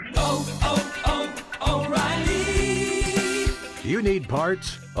O'Reilly. You need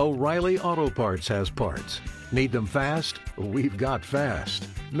parts? O'Reilly Auto Parts has parts. Need them fast? We've got fast.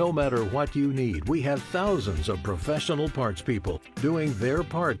 No matter what you need, we have thousands of professional parts people doing their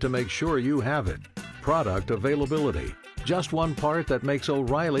part to make sure you have it. Product availability. Just one part that makes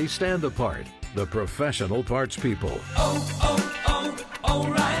O'Reilly stand apart. The professional parts people.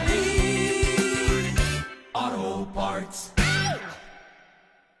 O'Reilly Auto Parts.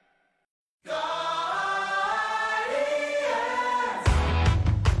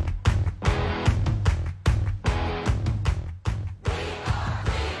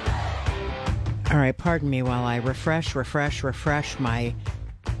 All right, pardon me while I refresh my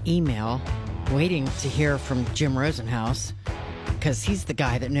email, waiting to hear from Jim Rosenhaus, because he's the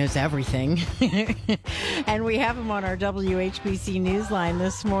guy that knows everything. And we have him on our WHBC Newsline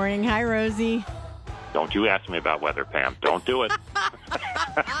this morning. Hi, Rosie. Don't you ask me about weather, Pam. Don't do it.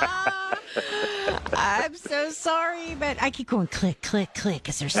 I'm so sorry, but I keep going click, click, click.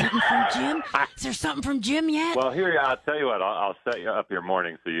 Is there something from Jim? Is there something from Jim yet? Well, here, I'll tell you what. I'll set you up your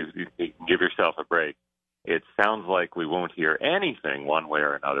morning so you can give yourself a break. It sounds like we won't hear anything one way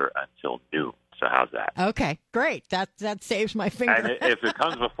or another until noon. So how's that? Okay, great. That saves my finger. And if it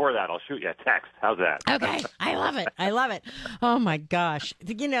comes before that, I'll shoot you a text. How's that? Okay, I love it. I love it. Oh, my gosh.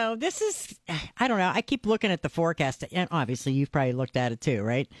 You know, this is, I don't know. I keep looking at the forecast, and obviously you've probably looked at it too,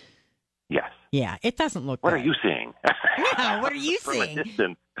 right? Yes. Yeah, it doesn't look What good. are you seeing? Yeah, what are you From seeing? a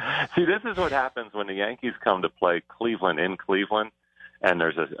distance. See, this is what happens when the Yankees come to play Cleveland in Cleveland, and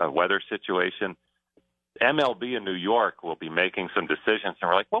there's a weather situation. MLB in New York will be making some decisions, and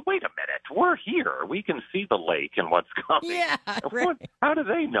we're like, well, wait a minute. We're here. We can see the lake and what's coming. Yeah, right. How do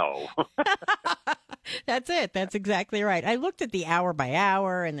they know? That's it. That's exactly right. I looked at the hour by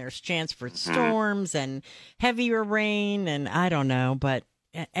hour, and there's chance for storms and heavier rain, and I don't know, but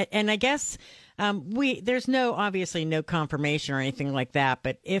and I guess there's obviously no confirmation or anything like that.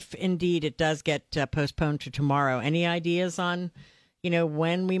 But if indeed it does get postponed to tomorrow, any ideas on,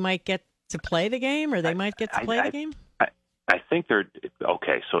 when we might get to play the game, or they might get to play the game? I think they're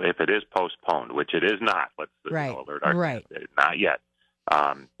okay. So if it is postponed, which it is not, let's alert our right, not yet.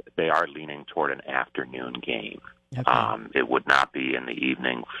 They are leaning toward an afternoon game. Okay. It would not be in the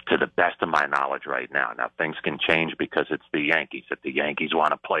evening, to the best of my knowledge right now. Now, things can change because it's the Yankees. If the Yankees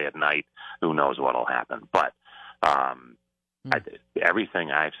want to play at night, who knows what will happen. But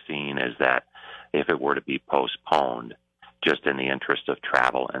everything I've seen is that if it were to be postponed, just in the interest of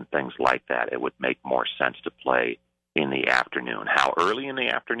travel and things like that, it would make more sense to play in the afternoon. How early in the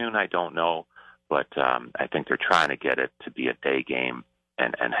afternoon, I don't know. But I think they're trying to get it to be a day game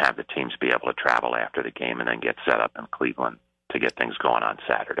and have the teams be able to travel after the game and then get set up in Cleveland to get things going on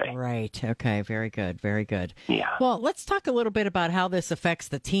Saturday. Right. Okay. Very good. Very good. Yeah. Well, let's talk a little bit about how this affects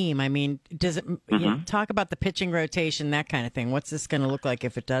the team. I mean, does it talk about the pitching rotation, that kind of thing? What's this going to look like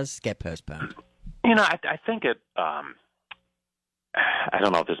if it does get postponed? I think it. I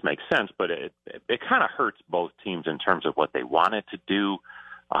don't know if this makes sense, but it kind of hurts both teams in terms of what they wanted to do.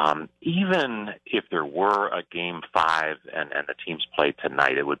 Even if there were a Game 5 and the teams played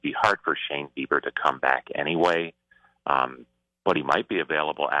tonight, it would be hard for Shane Bieber to come back anyway. But he might be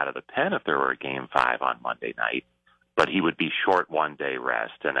available out of the pen if there were a Game 5 on Monday night. But he would be short one-day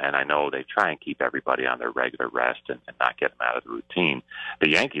rest. And I know they try and keep everybody on their regular rest and not get them out of the routine. The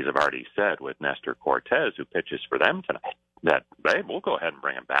Yankees have already said with Nestor Cortez, who pitches for them tonight, that, hey, we'll go ahead and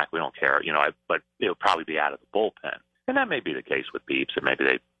bring him back. We don't care. But it'll probably be out of the bullpen. And that may be the case with Beeps, and maybe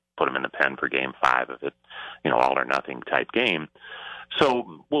they put him in the pen for Game 5 of it, all or nothing type game.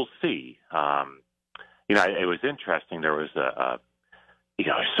 So we'll see. It was interesting. There was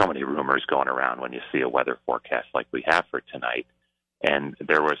there's so many rumors going around when you see a weather forecast like we have for tonight. And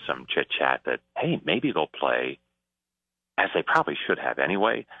there was some chit-chat that, hey, maybe they'll play, as they probably should have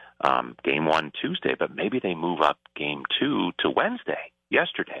anyway, Game 1 Tuesday, but maybe they move up Game 2 to Wednesday,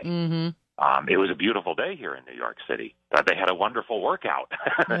 yesterday. Mm-hmm. It was a beautiful day here in New York City. They had a wonderful workout,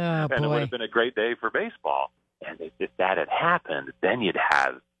 and it would have been a great day for baseball. And if that had happened, then you'd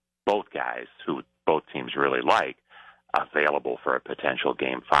have both guys, who both teams really like, available for a potential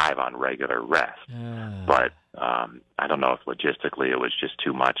Game 5 on regular rest. But I don't know if logistically it was just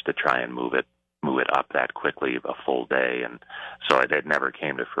too much to try and move it up that quickly, a full day, and so it never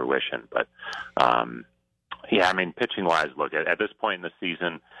came to fruition. But pitching-wise, look, at this point in the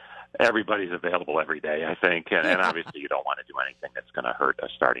season, everybody's available every day, I think, and obviously you don't want to do anything that's going to hurt a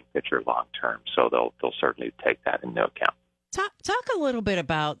starting pitcher long term. So they'll certainly take that into account. Talk a little bit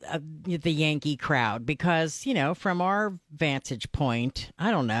about the Yankee crowd, because, from our vantage point,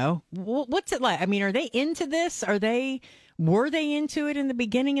 I don't know, what's it like? I mean, are they into this? Are they Were they into it in the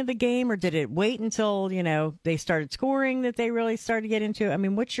beginning of the game, or did it wait until, they started scoring that they really started to get into it? I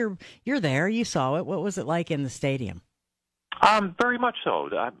mean, you're there, you saw it. What was it like in the stadium? Very much so.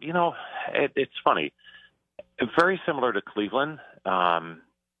 It's funny. Very similar to Cleveland.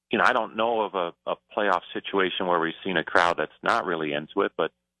 I don't know of a playoff situation where we've seen a crowd that's not really into it,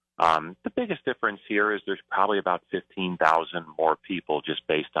 but the biggest difference here is there's probably about 15,000 more people just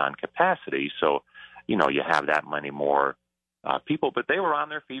based on capacity. So, you have that many more people, but they were on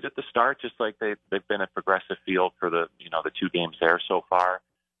their feet at the start, just like they've been at Progressive Field for the 2 games there so far.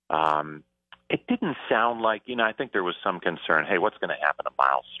 It didn't sound like, I think there was some concern, hey, what's going to happen to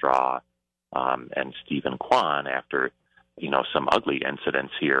Miles Straw and Stephen Kwan after, some ugly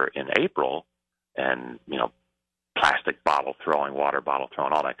incidents here in April and, plastic bottle throwing, water bottle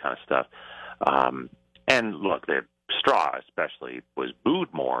throwing, all that kind of stuff. And look, the Straw especially was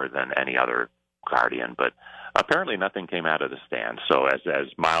booed more than any other Guardian, but apparently nothing came out of the stands. So as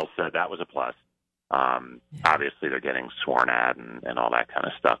Miles said, that was a plus. Obviously, they're getting sworn at and all that kind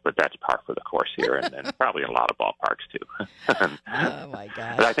of stuff, but that's par for the course here, and probably in a lot of ballparks too. Oh my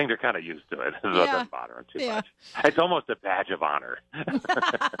gosh! But I think they're kind of used to it. So it doesn't bother them too much. It's almost a badge of honor.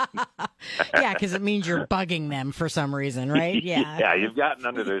 Yeah, because it means you're bugging them for some reason, right? Yeah. Yeah, you've gotten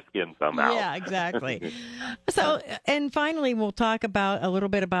under their skin somehow. Yeah, exactly. So, and finally, we'll talk a little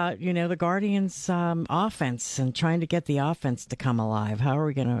bit about the Guardians' offense and trying to get the offense to come alive. How are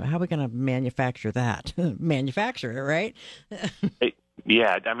we gonna manufacture that? Manufacture it, right?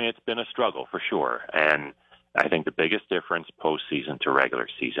 Yeah, I mean, it's been a struggle for sure. And I think the biggest difference postseason to regular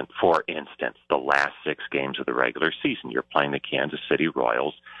season, for instance, the last 6 games of the regular season, you're playing the Kansas City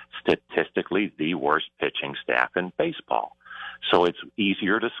Royals, statistically the worst pitching staff in baseball. So it's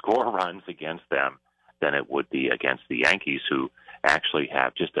easier to score runs against them than it would be against the Yankees, who actually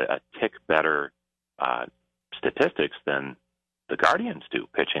have just a tick better statistics than the Guardians do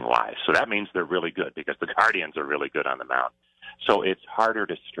pitching-wise. So that means they're really good because the Guardians are really good on the mound. So it's harder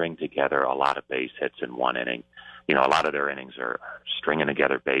to string together a lot of base hits in one inning. A lot of their innings are stringing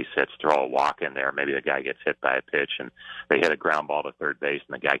together base hits, throw a walk in there. Maybe the guy gets hit by a pitch and they hit a ground ball to third base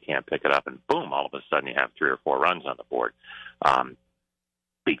and the guy can't pick it up, and boom, all of a sudden you have 3 or 4 runs on the board.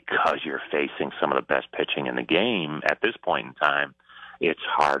 Because you're facing some of the best pitching in the game at this point in time, it's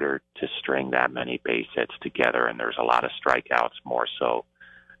harder to string that many base hits together, and there's a lot of strikeouts more so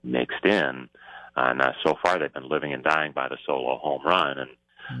mixed in. And so far they've been living and dying by the solo home run, and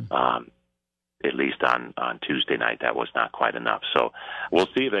at least on Tuesday night that was not quite enough. So we'll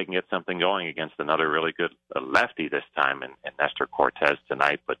see if they can get something going against another really good lefty this time in Nestor Cortez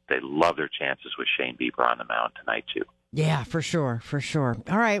tonight, but they love their chances with Shane Bieber on the mound tonight too. Yeah, for sure.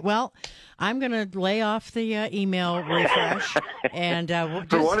 All right, well, I'm going to lay off the email refresh. And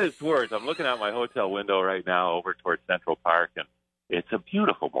for what it's worth, I'm looking out my hotel window right now over towards Central Park, and it's a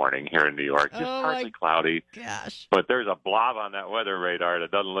beautiful morning here in New York, just partly cloudy. Gosh. But there's a blob on that weather radar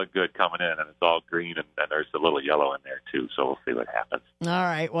that doesn't look good coming in, and it's all green, and there's a little yellow in there, too, so we'll see what happens. All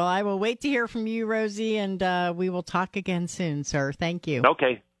right, well, I will wait to hear from you, Rosie, and we will talk again soon, sir. Thank you.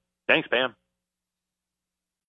 Okay. Thanks, Pam.